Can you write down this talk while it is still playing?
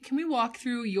can we walk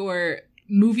through your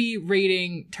movie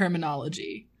rating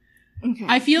terminology? Okay.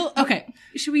 I feel, okay,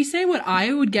 should we say what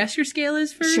I would guess your scale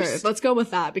is first? Sure, let's go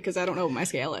with that because I don't know what my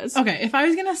scale is. Okay, if I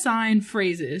was going to assign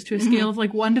phrases to a scale of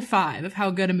like 1 to 5 of how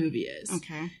good a movie is,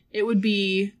 Okay. it would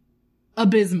be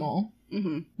abysmal.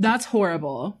 Mm-hmm. That's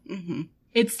horrible. Mm-hmm.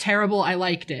 It's terrible. I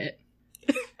liked it.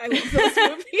 I love those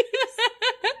movies.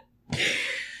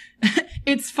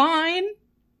 It's fine.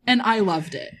 And I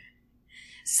loved it.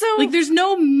 So, Like, there's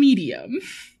no medium.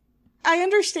 I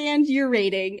understand your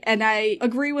rating, and I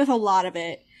agree with a lot of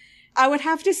it. I would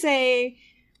have to say,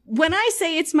 when I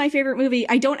say it's my favorite movie,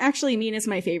 I don't actually mean it's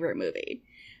my favorite movie.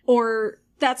 Or,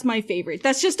 that's my favorite.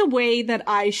 That's just a way that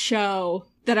I show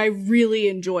that I really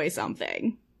enjoy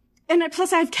something. And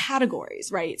plus I have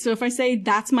categories, right? So if I say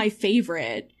that's my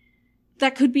favorite,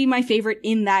 that could be my favorite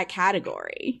in that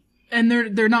category. And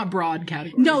they're not broad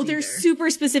categories. No, they're either. super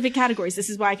specific categories. This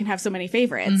is why I can have so many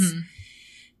favorites. Mm-hmm.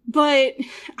 But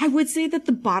I would say that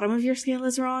the bottom of your scale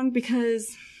is wrong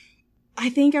because I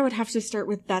think I would have to start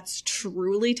with that's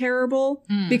truly terrible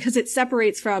because it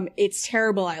separates from it's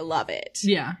terrible, I love it.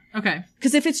 Yeah. Okay.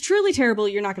 Because if it's truly terrible,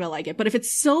 you're not going to like it. But if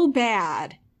it's so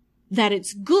bad that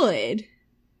it's good,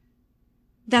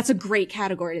 that's a great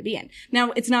category to be in.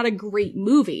 Now, it's not a great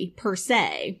movie per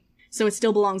se, so it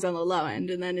still belongs on the low end.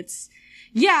 And then it's,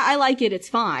 yeah, I like it, it's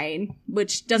fine,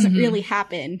 which doesn't really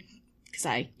happen. Because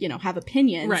I, have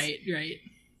opinions. Right, right.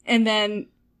 And then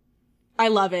I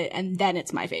love it, and then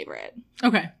it's my favorite.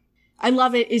 Okay. I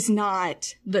love it is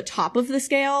not the top of the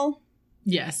scale.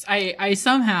 Yes. I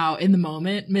somehow, in the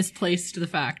moment, misplaced the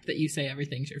fact that you say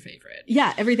everything's your favorite.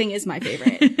 Yeah, everything is my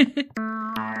favorite.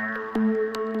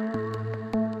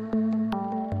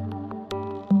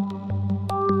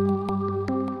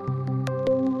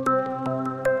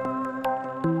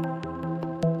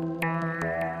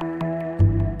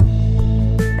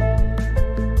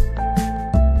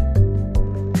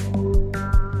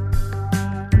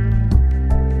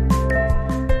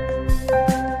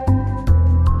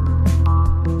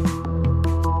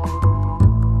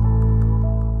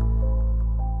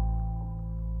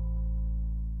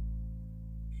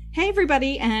 Hey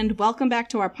everybody, and welcome back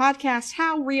to our podcast,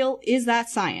 How Real Is That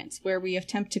Science?, where we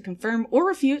attempt to confirm or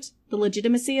refute the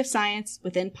legitimacy of science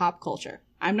within pop culture.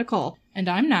 I'm Nicole. And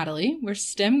I'm Natalie. We're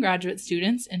STEM graduate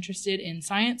students interested in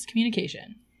science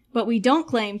communication. But we don't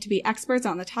claim to be experts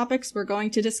on the topics we're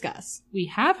going to discuss. We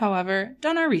have, however,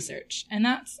 done our research, and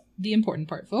that's the important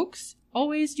part, folks.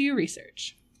 Always do your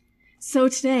research. So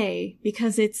today,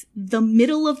 because it's the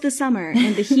middle of the summer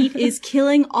and the heat is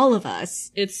killing all of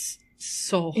us, It's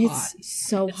so hot. it's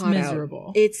so It's hot miserable.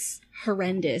 out. It's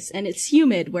horrendous, and it's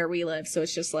humid where we live, so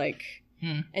it's just like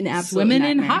an absolute Swimming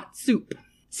in nightmare. hot soup.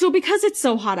 So because it's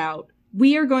so hot out,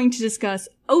 we are going to discuss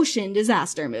ocean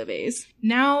disaster movies.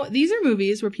 Now, these are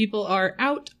movies where people are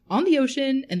out on the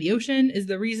ocean, and the ocean is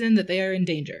the reason that they are in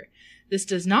danger. This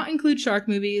does not include shark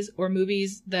movies or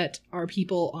movies that are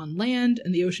people on land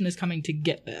and the ocean is coming to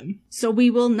get them. So we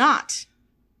will not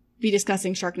be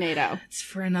discussing Sharknado. It's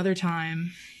for another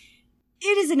time.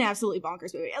 It is an absolutely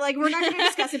bonkers movie. Like, we're not going to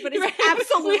discuss it, but it's Right.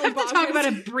 absolutely We have bonkers. to talk about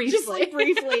it briefly. Just like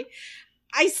briefly.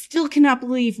 I still cannot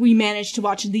believe we managed to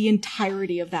watch the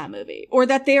entirety of that movie. Or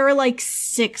that there are like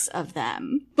 6 of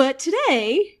them. But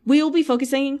today, we will be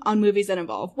focusing on movies that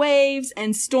involve waves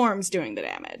and storms doing the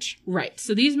damage. Right.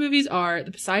 So these movies are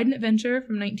The Poseidon Adventure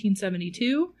from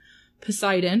 1972,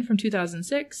 Poseidon from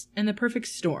 2006, and The Perfect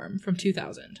Storm from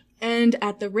 2000. And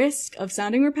at the risk of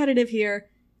sounding repetitive here,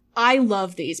 I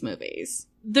love these movies.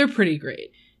 They're pretty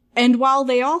great. And while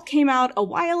they all came out a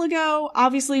while ago,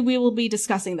 obviously we will be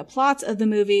discussing the plots of the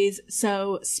movies,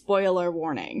 so spoiler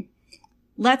warning.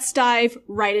 Let's dive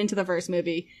right into the first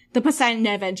movie, The Poseidon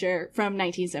Adventure from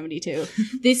 1972.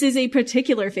 This is a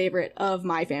particular favorite of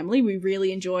my family. We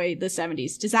really enjoy the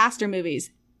 70s disaster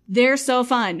movies. They're so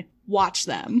fun. Watch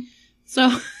them.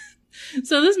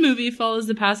 So this movie follows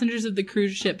the passengers of the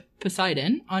cruise ship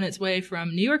Poseidon on its way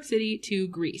from New York City to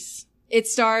Greece. It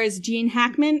stars Gene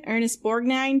Hackman, Ernest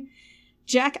Borgnine,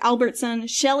 Jack Albertson,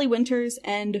 Shelley Winters,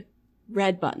 and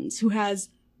Red Buttons, who has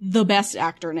the best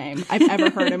actor name I've ever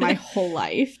heard in my whole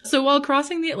life. So while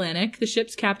crossing the Atlantic, the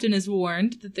ship's captain is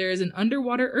warned that there is an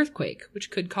underwater earthquake,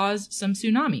 which could cause some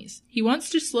tsunamis. He wants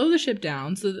to slow the ship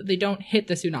down so that they don't hit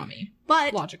the tsunami.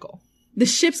 But Logical. the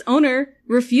ship's owner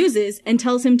refuses and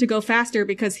tells him to go faster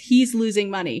because he's losing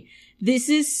money. This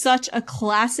is such a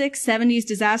classic 70s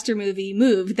disaster movie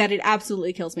move that it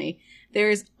absolutely kills me.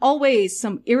 There's always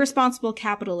some irresponsible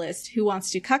capitalist who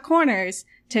wants to cut corners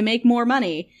to make more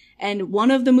money. And one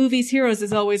of the movie's heroes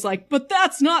is always like, but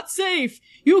that's not safe.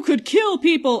 You could kill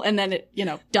people. And then it,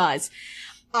 does.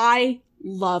 I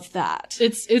Love that.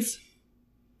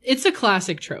 It's a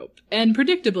classic trope, and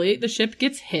predictably, the ship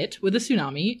gets hit with a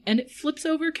tsunami, and it flips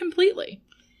over completely.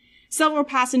 Several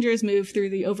passengers move through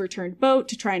the overturned boat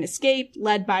to try and escape,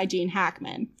 led by Gene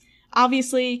Hackman.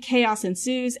 Obviously, chaos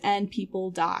ensues, and people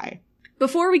die.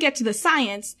 Before we get to the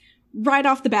science, right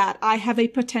off the bat, I have a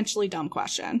potentially dumb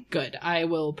question. Good. I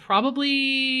will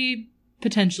probably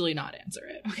potentially not answer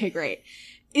it. Okay, great.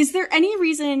 Is there any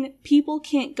reason people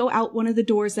can't go out one of the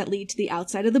doors that lead to the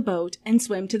outside of the boat and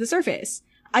swim to the surface?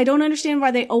 I don't understand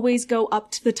why they always go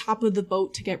up to the top of the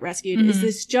boat to get rescued. Mm-hmm. Is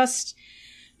this just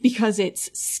because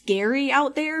it's scary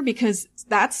out there? Because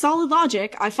that's solid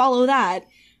logic. I follow that.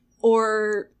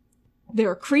 Or there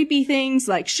are creepy things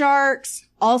like sharks,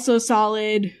 also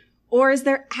solid. Or is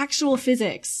there actual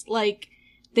physics? Like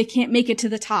they can't make it to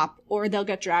the top or they'll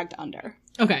get dragged under.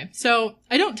 Okay, so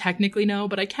I don't technically know,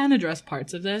 but I can address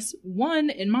parts of this. One,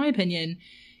 in my opinion,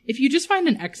 if you just find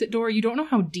an exit door, you don't know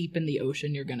how deep in the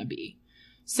ocean you're going to be.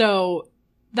 So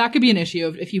that could be an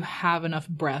issue if you have enough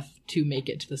breath to make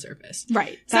it to the surface.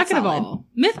 Right. Second of all,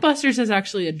 Mythbusters has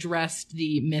actually addressed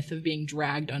the myth of being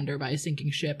dragged under by a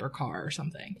sinking ship or car or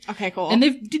something. Okay, cool. And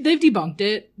they've debunked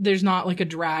it. There's not like a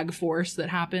drag force that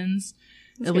happens,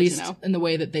 at least in the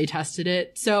way that they tested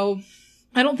it. So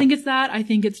I don't think it's that. I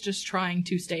think it's just trying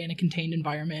to stay in a contained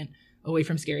environment away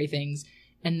from scary things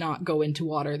and not go into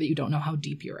water that you don't know how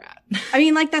deep you're at. I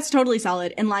mean, like, that's totally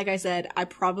solid. And like I said, I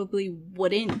probably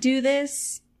wouldn't do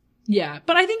this. Yeah,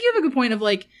 but I think you have a good point of,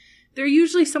 like, they're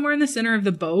usually somewhere in the center of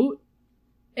the boat,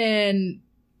 and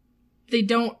they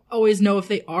don't always know if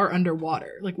they are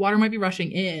underwater. Like, water might be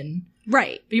rushing in.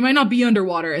 Right. But you might not be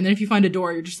underwater, and then if you find a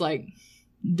door, you're just like,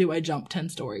 do I jump 10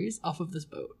 stories off of this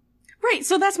boat? Right,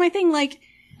 so that's my thing, like,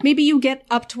 maybe you get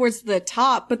up towards the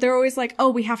top, but they're always like,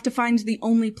 oh, we have to find the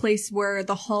only place where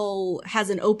the hull has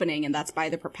an opening, and that's by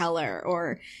the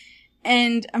propeller,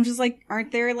 and I'm just like,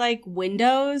 aren't there, like,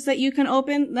 windows that you can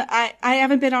open? I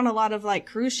haven't been on a lot of, like,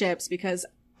 cruise ships because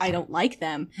I don't like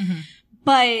them,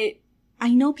 but I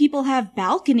know people have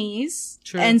balconies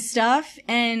and stuff,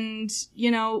 and, you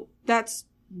know, that's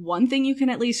one thing you can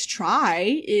at least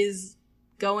try is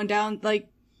going down, like,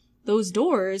 those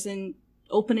doors and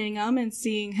opening them and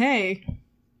seeing, hey,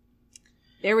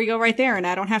 there we go right there. And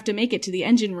I don't have to make it to the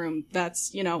engine room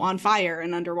that's, you know, on fire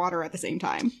and underwater at the same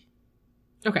time.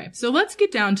 Okay, so let's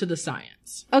get down to the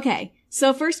science. Okay,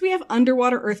 so first we have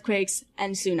underwater earthquakes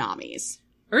and tsunamis.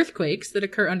 Earthquakes that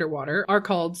occur underwater are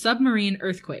called submarine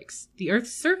earthquakes. The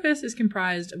Earth's surface is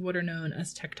comprised of what are known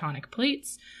as tectonic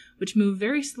plates, which move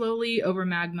very slowly over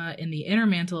magma in the inner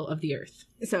mantle of the Earth.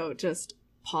 So just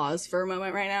pause for a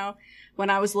moment right now.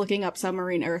 When I was looking up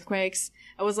submarine earthquakes,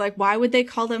 I was like, why would they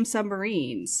call them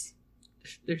submarines?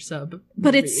 They're submarine.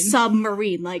 But it's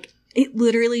submarine. Like, it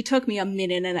literally took me a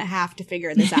minute and a half to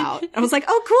figure this out. I was like,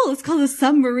 oh, cool. It's called a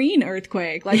submarine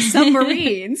earthquake. Like,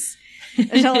 submarines.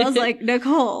 Until I was like,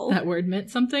 Nicole. That word meant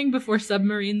something before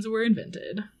submarines were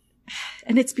invented.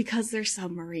 And it's because they're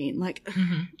submarine. Like,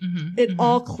 it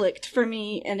all clicked for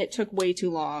me, and it took way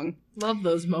too long. Love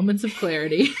those moments of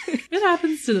clarity. It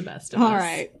happens to the best of us. All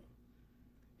right.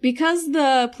 Because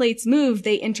the plates move,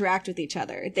 they interact with each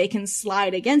other. They can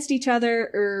slide against each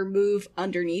other or move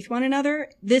underneath one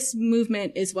another. This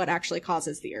movement is what actually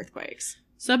causes the earthquakes.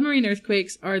 Submarine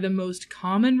earthquakes are the most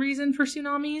common reason for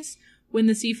tsunamis. When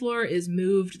the seafloor is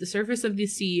moved, the surface of the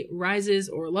sea rises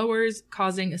or lowers,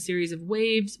 causing a series of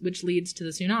waves, which leads to the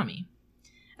tsunami.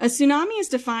 A tsunami is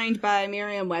defined by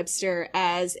Merriam-Webster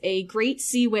as a great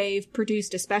sea wave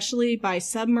produced especially by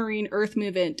submarine earth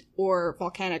movement or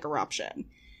volcanic eruption.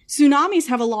 Tsunamis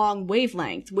have a long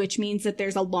wavelength, which means that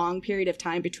there's a long period of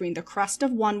time between the crest of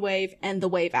one wave and the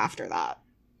wave after that.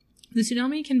 The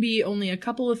tsunami can be only a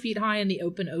couple of feet high in the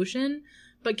open ocean,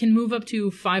 but can move up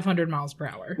to 500 miles per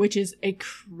hour. Which is a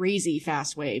crazy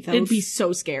fast wave. That would be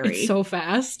so scary. It's so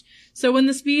fast. So when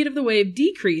the speed of the wave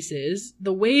decreases,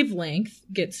 the wavelength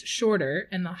gets shorter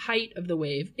and the height of the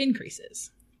wave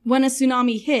increases. When a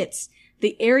tsunami hits,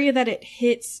 the area that it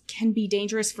hits can be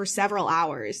dangerous for several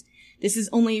hours. This is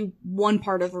only one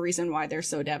part of the reason why they're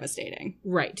so devastating.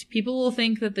 Right. People will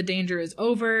think that the danger is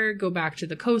over, go back to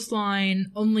the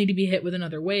coastline, only to be hit with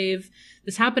another wave.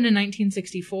 This happened in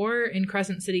 1964 in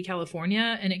Crescent City,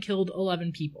 California, and it killed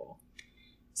 11 people.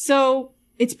 So,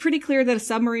 it's pretty clear that a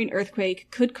submarine earthquake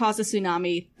could cause a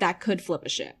tsunami that could flip a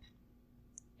ship.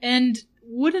 And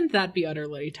wouldn't that be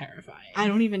utterly terrifying? I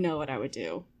don't even know what I would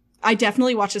do. I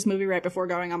definitely watched this movie right before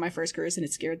going on my first cruise, and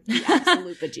it scared the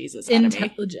absolute bejesus out of me.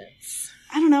 Intelligence.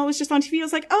 I don't know, it was just on TV. I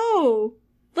was like, oh,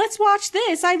 let's watch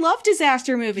this. I love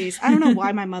disaster movies. I don't know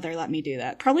why my mother let me do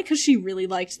that. Probably because she really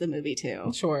liked the movie,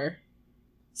 too. Sure.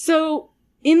 So,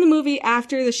 In the movie,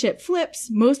 after the ship flips,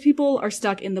 most people are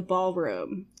stuck in the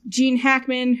ballroom. Gene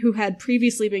Hackman, who had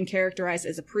previously been characterized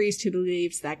as a priest who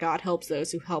believes that God helps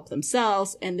those who help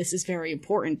themselves, and this is very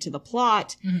important to the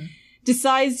plot,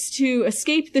 decides to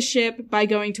escape the ship by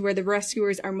going to where the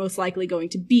rescuers are most likely going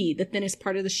to be, the thinnest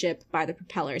part of the ship by the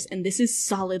propellers, and this is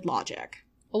solid logic.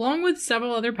 Along with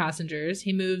several other passengers,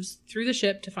 he moves through the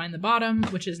ship to find the bottom,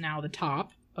 which is now the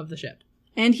top of the ship.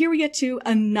 And here we get to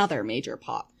another major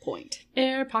point.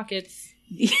 Air pockets.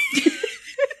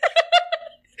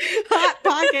 Hot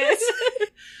pockets.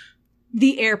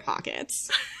 The air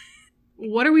pockets.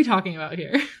 What are we talking about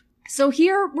here? So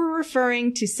here we're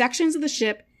referring to sections of the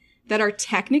ship that are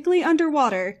technically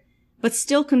underwater, but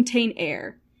still contain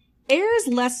air. Air is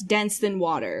less dense than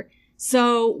water.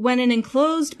 So when an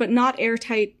enclosed but not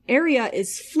airtight area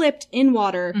is flipped in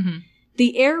water,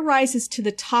 the air rises to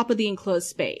the top of the enclosed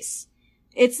space.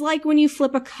 It's like when you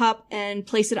flip a cup and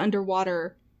place it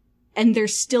underwater and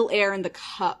there's still air in the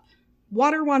cup.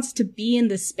 Water wants to be in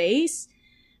the space,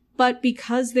 but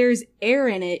because there's air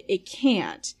in it, it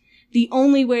can't. The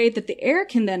only way that the air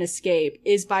can then escape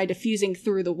is by diffusing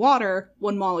through the water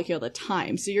one molecule at a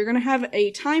time. So you're going to have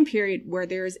a time period where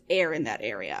there's air in that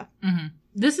area.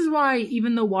 This is why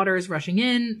even though water is rushing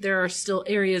in, there are still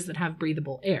areas that have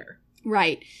breathable air.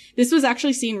 Right. This was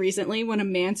actually seen recently when a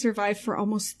man survived for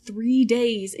almost 3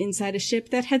 days inside a ship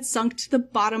that had sunk to the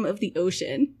bottom of the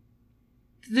ocean.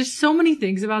 There's so many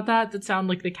things about that sound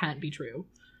like they can't be true.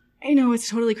 I know, it's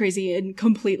totally crazy and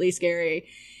completely scary.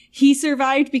 He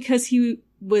survived because he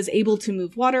was able to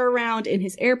move water around in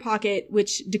his air pocket,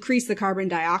 which decreased the carbon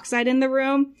dioxide in the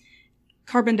room.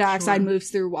 Carbon dioxide moves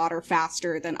through water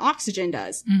faster than oxygen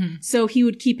does. So he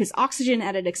would keep his oxygen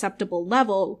at an acceptable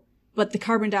level, but the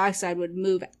carbon dioxide would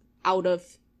move out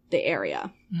of the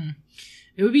area.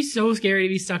 It would be so scary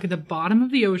to be stuck at the bottom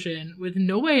of the ocean with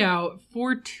no way out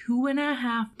for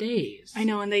 2.5 days. I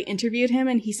know, and they interviewed him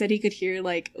and he said he could hear,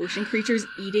 like, ocean creatures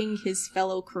eating his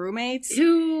fellow crewmates.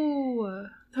 Ew.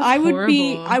 I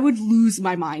would lose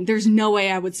my mind. There's no way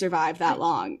I would survive that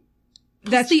long.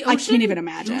 I can't even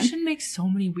imagine. The ocean makes so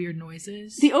many weird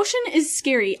noises. The ocean is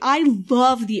scary. I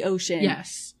love the ocean.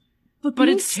 Yes. But being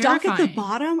it's stuck terrifying. At the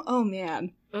bottom? Oh,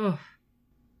 man. Ugh.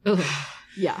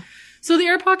 Yeah. So the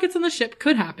air pockets on the ship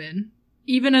could happen,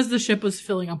 even as the ship was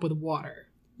filling up with water.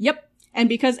 Yep. And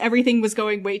because everything was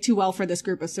going way too well for this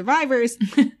group of survivors,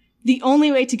 the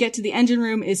only way to get to the engine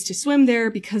room is to swim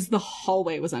there because the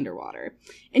hallway was underwater.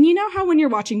 And you know how when you're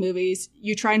watching movies,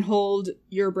 you try and hold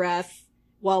your breath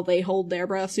while they hold their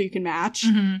breath so you can match?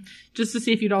 Just to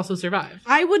see if you'd also survive.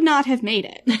 I would not have made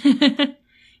it.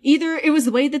 Either it was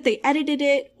the way that they edited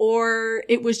it, or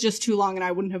it was just too long and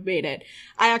I wouldn't have made it.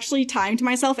 I actually timed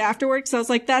myself afterwards, so I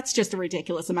was like, that's just a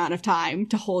ridiculous amount of time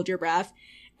to hold your breath.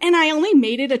 And I only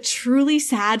made it a truly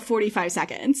sad 45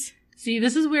 seconds. See,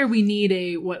 this is where we need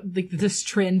this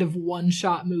trend of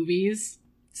one-shot movies,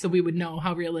 so we would know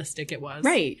how realistic it was.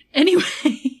 Right. Anyway,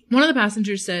 one of the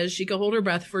passengers says she could hold her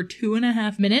breath for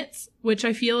 2.5 minutes, which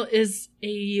I feel is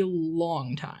a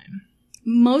long time.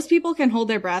 Most people can hold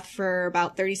their breath for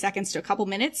about 30 seconds to a couple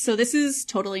minutes, so this is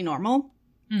totally normal.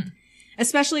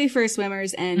 Especially for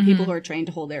swimmers and people who are trained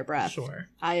to hold their breath. Sure.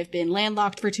 I have been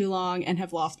landlocked for too long and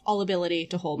have lost all ability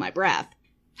to hold my breath.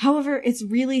 However, it's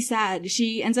really sad.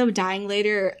 She ends up dying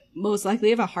later, most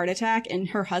likely of a heart attack, and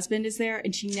her husband is there,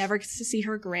 and she never gets to see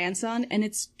her grandson, and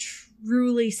it's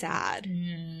truly sad.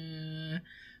 Yeah.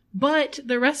 But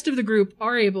the rest of the group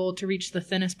are able to reach the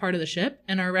thinnest part of the ship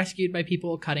and are rescued by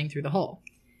people cutting through the hull.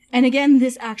 And again,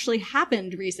 this actually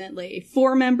happened recently.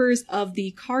 4 members of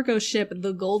the cargo ship,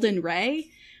 the Golden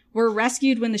Ray, were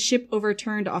rescued when the ship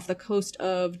overturned off the coast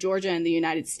of Georgia in the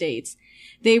United States.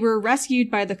 They were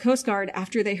rescued by the Coast Guard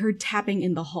after they heard tapping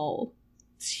in the hull.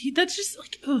 See, that's just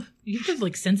like, ugh. You have to have,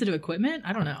 like, sensitive equipment?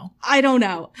 I don't know. I don't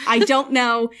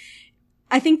know.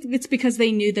 I think it's because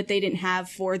they knew that they didn't have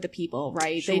for the people,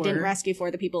 right? Sure. They didn't rescue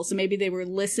for the people. So maybe they were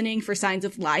listening for signs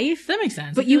of life. That makes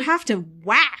sense. But you have to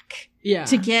whack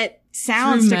to get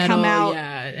sounds through metal, to come out.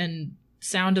 Yeah, and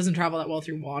sound doesn't travel that well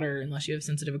through water unless you have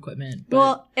sensitive equipment. But...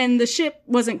 Well, and the ship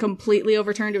wasn't completely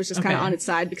overturned. It was just kind of on its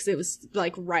side because it was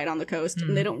like right on the coast.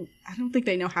 And I don't think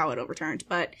they know how it overturned,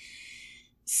 but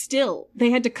still, they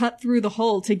had to cut through the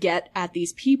hull to get at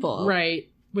these people. Right.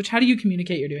 Which, how do you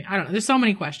communicate you're doing? I don't know. There's so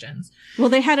many questions. Well,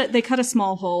 they cut a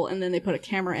small hole and then they put a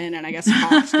camera in and I guess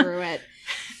talked through it.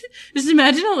 Just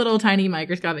imagine a little tiny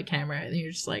microscopic camera and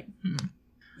you're just like,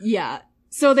 Yeah.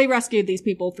 So they rescued these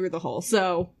people through the hole.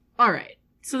 So. All right.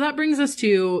 So that brings us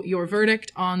to your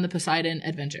verdict on the Poseidon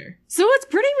Adventure. So it's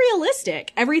pretty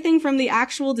realistic. Everything from the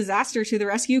actual disaster to the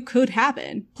rescue could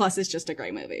happen. Plus, it's just a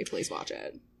great movie. Please watch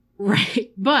it.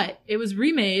 Right. But it was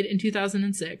remade in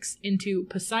 2006 into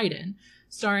Poseidon,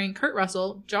 starring Kurt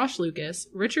Russell, Josh Lucas,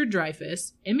 Richard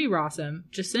Dreyfuss, Emmy Rossum,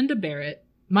 Jacinda Barrett,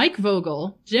 Mike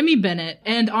Vogel, Jimmy Bennett,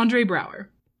 and Andre Braugher.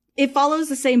 It follows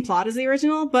the same plot as the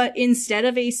original, but instead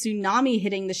of a tsunami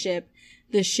hitting the ship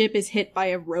is hit by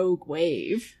a rogue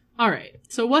wave. Alright,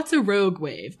 so what's a rogue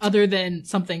wave, other than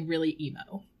something really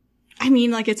emo? I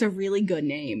mean, like, it's a really good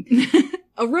name.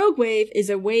 A rogue wave is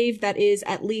a wave that is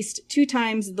at least 2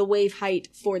 times the wave height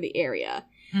for the area.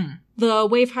 The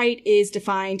wave height is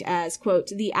defined as, quote,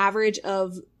 the average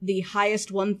of the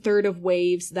highest 1/3 of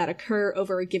waves that occur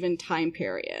over a given time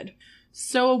period.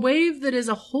 So a wave that is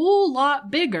a whole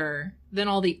lot bigger than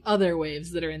all the other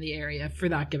waves that are in the area for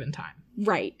that given time.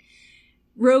 Right.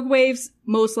 Rogue waves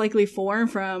most likely form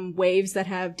from waves that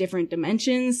have different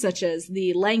dimensions, such as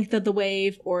the length of the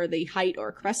wave or the height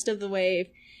or crest of the wave,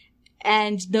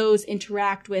 and those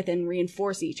interact with and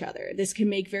reinforce each other. This can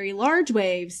make very large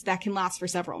waves that can last for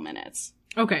several minutes.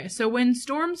 Okay, so when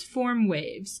storms form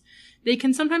waves, they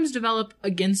can sometimes develop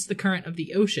against the current of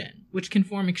the ocean, which can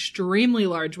form extremely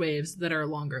large waves that are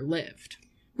longer lived.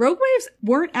 Rogue waves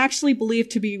weren't actually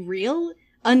believed to be real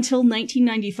until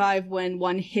 1995 when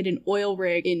one hit an oil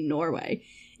rig in Norway.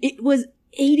 It was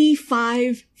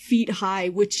 85 feet high,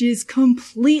 which is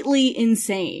completely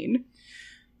insane.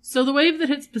 So the wave that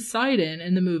hits Poseidon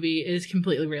in the movie is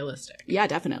completely realistic. Yeah,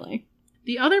 definitely.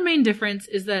 The other main difference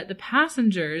is that the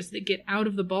passengers that get out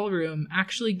of the ballroom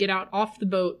actually get out off the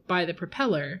boat by the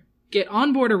propeller, get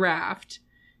on board a raft,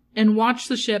 and watch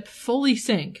the ship fully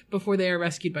sink before they are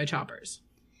rescued by choppers.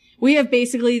 We have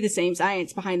basically the same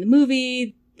science behind the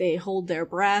movie. They hold their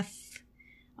breath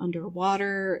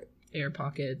underwater. Air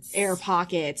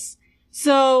pockets.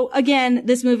 So, again,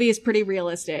 this movie is pretty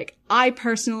realistic. I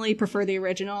personally prefer the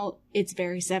original. It's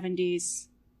very 70s.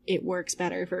 It works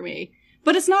better for me.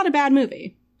 But it's not a bad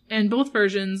movie. And both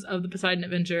versions of the Poseidon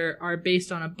Adventure are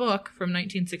based on a book from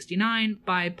 1969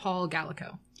 by Paul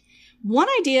Gallico. One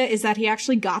idea is that he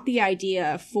actually got the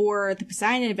idea for the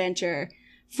Poseidon Adventure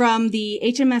from the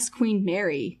HMS Queen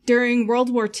Mary. During World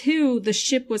War II, the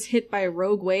ship was hit by a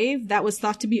rogue wave that was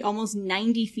thought to be almost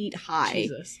 90 feet high.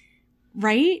 Jesus.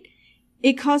 Right?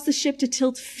 It caused the ship to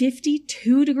tilt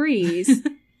 52 degrees.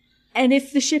 And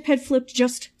if the ship had flipped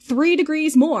just 3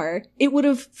 degrees more, it would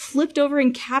have flipped over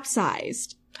and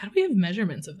capsized. How do we have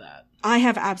measurements of that? I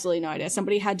have absolutely no idea.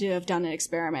 Somebody had to have done an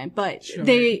experiment, but Sure.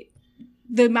 the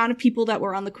amount of people that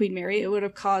were on the Queen Mary, it would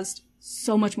have caused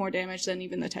so much more damage than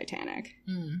even the Titanic.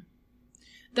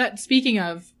 That, speaking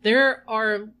of, there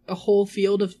are a whole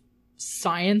field of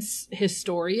science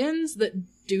historians that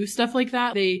do stuff like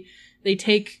that. They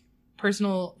take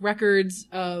personal records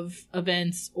of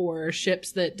events or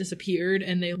ships that disappeared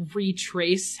and they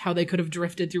retrace how they could have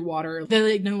drifted through water.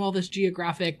 They know all this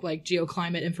geographic,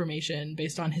 geoclimate information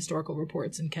based on historical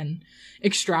reports and can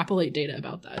extrapolate data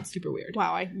about that. It's super weird.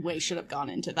 Wow, I way should have gone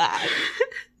into that.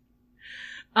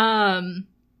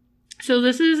 So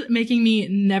this is making me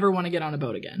never want to get on a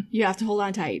boat again. You have to hold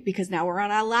on tight because now we're on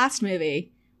our last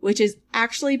movie, which is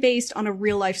actually based on a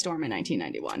real life storm in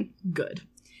 1991. Good.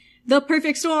 The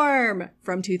Perfect Storm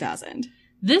from 2000.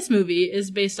 This movie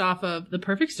is based off of The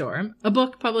Perfect Storm, a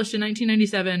book published in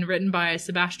 1997 written by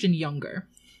Sebastian Junger.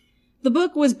 The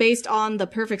book was based on The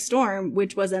Perfect Storm,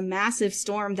 which was a massive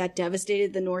storm that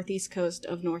devastated the northeast coast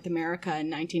of North America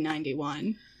in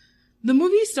 1991. The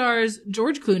movie stars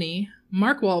George Clooney,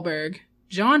 Mark Wahlberg,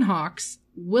 John Hawkes,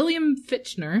 William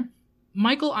Fichtner,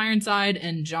 Michael Ironside,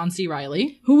 and John C.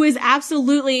 Reilly. Who is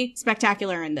absolutely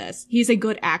spectacular in this. He's a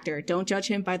good actor. Don't judge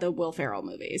him by the Will Ferrell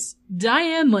movies.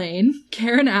 Diane Lane,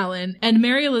 Karen Allen, and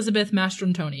Mary Elizabeth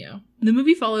Mastrantonio. The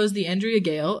movie follows the Andrea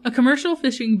Gale, a commercial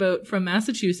fishing boat from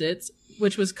Massachusetts,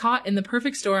 which was caught in the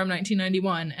perfect storm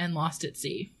 1991 and lost at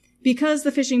sea. Because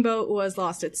the fishing boat was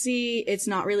lost at sea, it's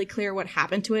not really clear what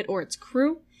happened to it or its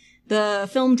crew. The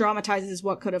film dramatizes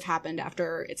what could have happened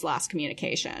after its last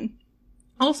communication.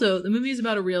 Also, the movie is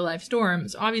about a real-life storm,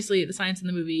 so obviously the science in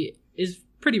the movie is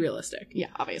pretty realistic. Yeah,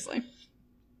 obviously.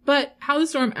 But how the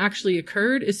storm actually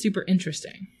occurred is super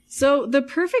interesting. So, the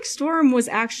perfect storm was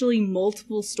actually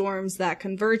multiple storms that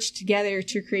converged together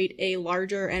to create a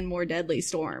larger and more deadly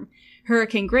storm.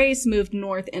 Hurricane Grace moved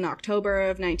north in October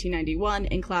of 1991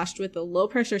 and clashed with a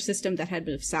low-pressure system that had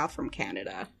moved south from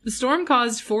Canada. The storm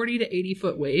caused 40 to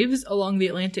 80-foot waves along the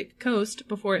Atlantic coast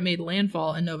before it made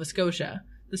landfall in Nova Scotia.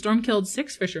 The storm killed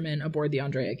 6 fishermen aboard the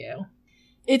Andrea Gale.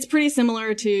 It's pretty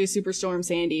similar to Superstorm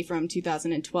Sandy from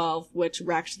 2012, which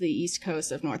wrecked the east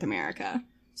coast of North America.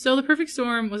 So the perfect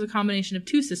storm was a combination of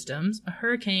 2 systems, a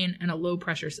hurricane and a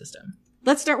low-pressure system.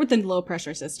 Let's start with the low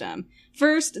pressure system.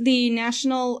 First, the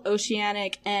National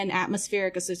Oceanic and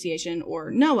Atmospheric Association,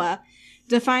 or NOAA,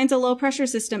 defines a low pressure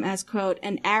system as, quote,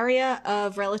 an area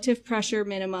of relative pressure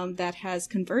minimum that has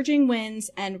converging winds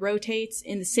and rotates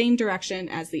in the same direction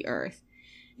as the Earth.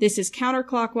 This is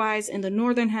counterclockwise in the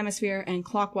northern hemisphere and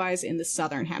clockwise in the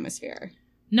southern hemisphere.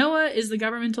 NOAA is the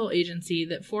governmental agency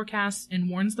that forecasts and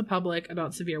warns the public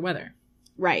about severe weather.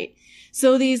 Right.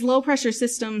 So these low pressure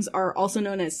systems are also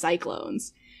known as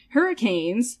cyclones.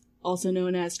 Hurricanes, also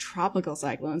known as tropical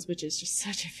cyclones, which is just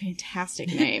such a fantastic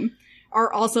name,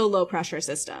 are also low pressure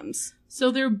systems.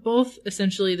 So they're both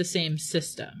essentially the same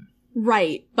system.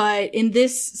 Right, but in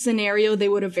this scenario, they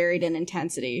would have varied in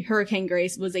intensity. Hurricane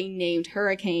Grace was a named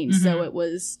hurricane, so it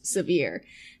was severe.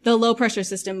 The low pressure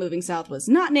system moving south was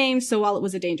not named, so while it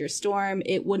was a dangerous storm,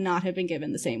 it would not have been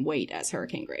given the same weight as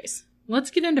Hurricane Grace.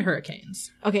 Let's get into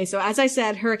hurricanes. Okay, so as I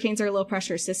said, hurricanes are low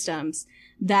pressure systems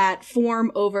that form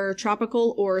over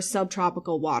tropical or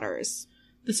subtropical waters.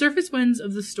 The surface winds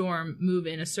of the storm move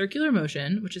in a circular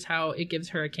motion, which is how it gives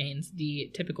hurricanes the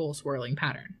typical swirling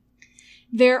pattern.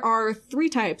 There are 3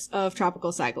 types of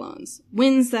tropical cyclones.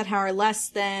 Winds that are less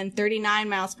than 39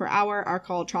 miles per hour are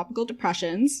called tropical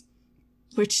depressions,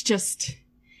 which just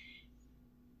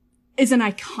is an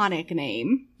iconic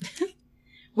name.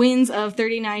 Winds of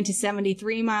 39 to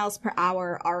 73 miles per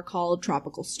hour are called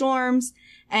tropical storms,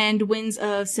 and winds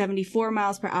of 74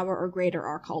 miles per hour or greater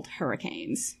are called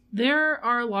hurricanes. There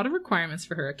are a lot of requirements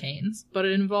for hurricanes, but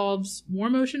it involves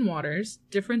warm ocean waters,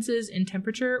 differences in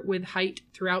temperature with height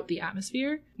throughout the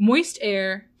atmosphere, moist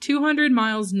air, 200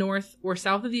 miles north or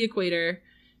south of the equator,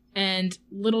 and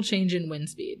little change in wind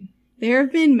speed. There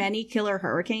have been many killer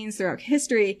hurricanes throughout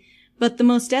history, but the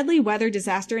most deadly weather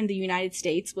disaster in the United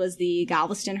States was the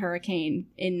Galveston hurricane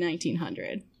in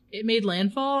 1900. It made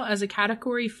landfall as a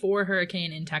Category 4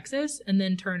 hurricane in Texas and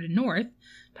then turned north,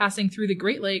 passing through the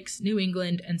Great Lakes, New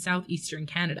England, and southeastern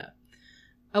Canada.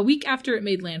 A week after it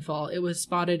made landfall, it was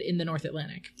spotted in the North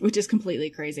Atlantic. Which is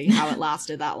completely crazy how it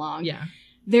lasted that long. Yeah.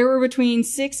 There were between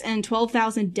 6,000 and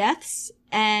 12,000 deaths,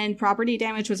 and property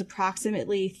damage was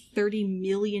approximately $30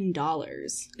 million.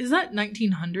 Is that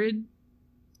 1900?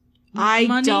 I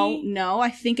money? don't know. I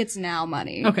think it's now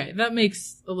money. Okay, that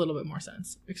makes a little bit more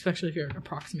sense, especially if you're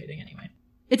approximating anyway.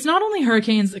 It's not only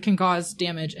hurricanes that can cause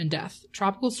damage and death.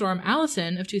 Tropical Storm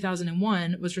Allison of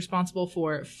 2001 was responsible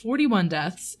for 41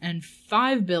 deaths and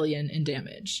 $5 billion in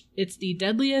damage. It's the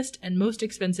deadliest and most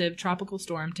expensive tropical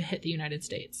storm to hit the United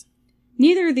States.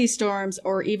 Neither of these storms,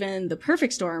 or even the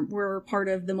perfect storm, were part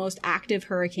of the most active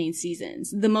hurricane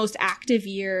seasons. The most active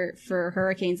year for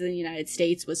hurricanes in the United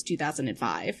States was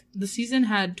 2005. The season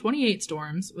had 28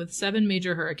 storms with 7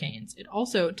 major hurricanes. It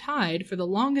also tied for the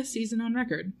longest season on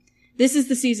record. This is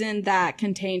the season that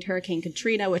contained Hurricane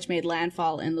Katrina, which made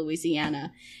landfall in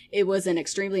Louisiana. It was an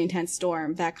extremely intense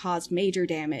storm that caused major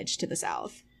damage to the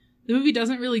South. The movie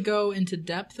doesn't really go into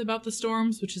depth about the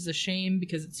storms, which is a shame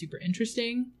because it's super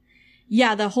interesting.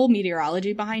 Yeah, the whole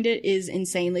meteorology behind it is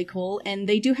insanely cool, and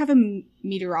they do have a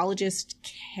meteorologist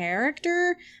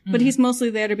character, but he's mostly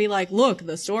there to be like, look,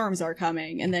 the storms are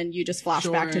coming, and then you just flash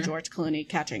back to George Clooney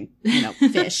catching,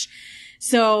 fish.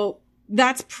 So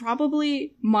that's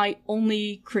probably my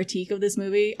only critique of this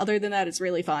movie. Other than that, it's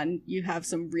really fun. You have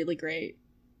some really great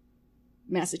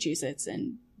Massachusetts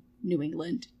and New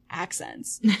England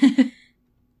accents.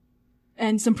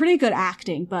 And some pretty good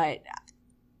acting, but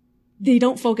they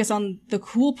don't focus on the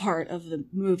cool part of the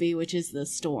movie, which is the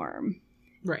storm.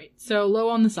 Right. So low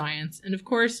on the science. And of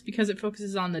course, because it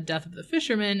focuses on the death of the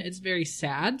fisherman, it's very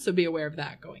sad. So be aware of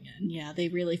that going in. Yeah, they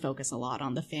really focus a lot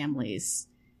on the families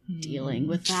dealing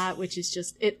with that, which is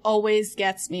just, it always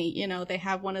gets me. You know, they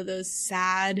have one of those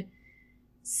sad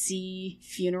sea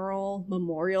funeral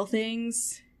memorial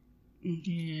things.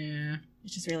 Yeah. It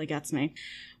just really gets me.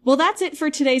 Well, that's it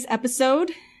for today's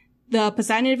episode. The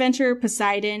Poseidon Adventure,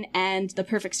 Poseidon, and The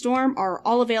Perfect Storm are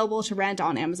all available to rent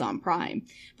on Amazon Prime.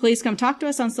 Please come talk to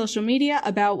us on social media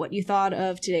about what you thought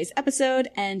of today's episode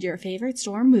and your favorite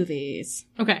storm movies.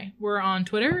 Okay, we're on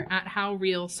Twitter at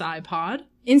HowRealSciPod,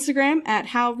 Instagram at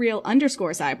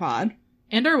HowReal_SciPod,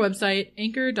 and our website,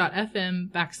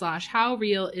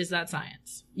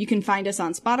 anchor.fm/HowRealIsThatScience. You can find us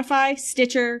on Spotify,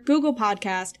 Stitcher, Google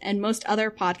Podcast, and most other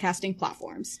podcasting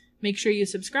platforms. Make sure you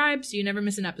subscribe so you never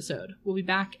miss an episode. We'll be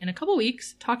back in a couple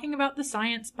weeks talking about the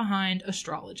science behind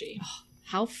astrology. Oh,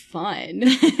 how fun.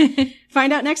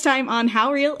 Find out next time on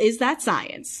How Real Is That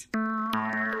Science?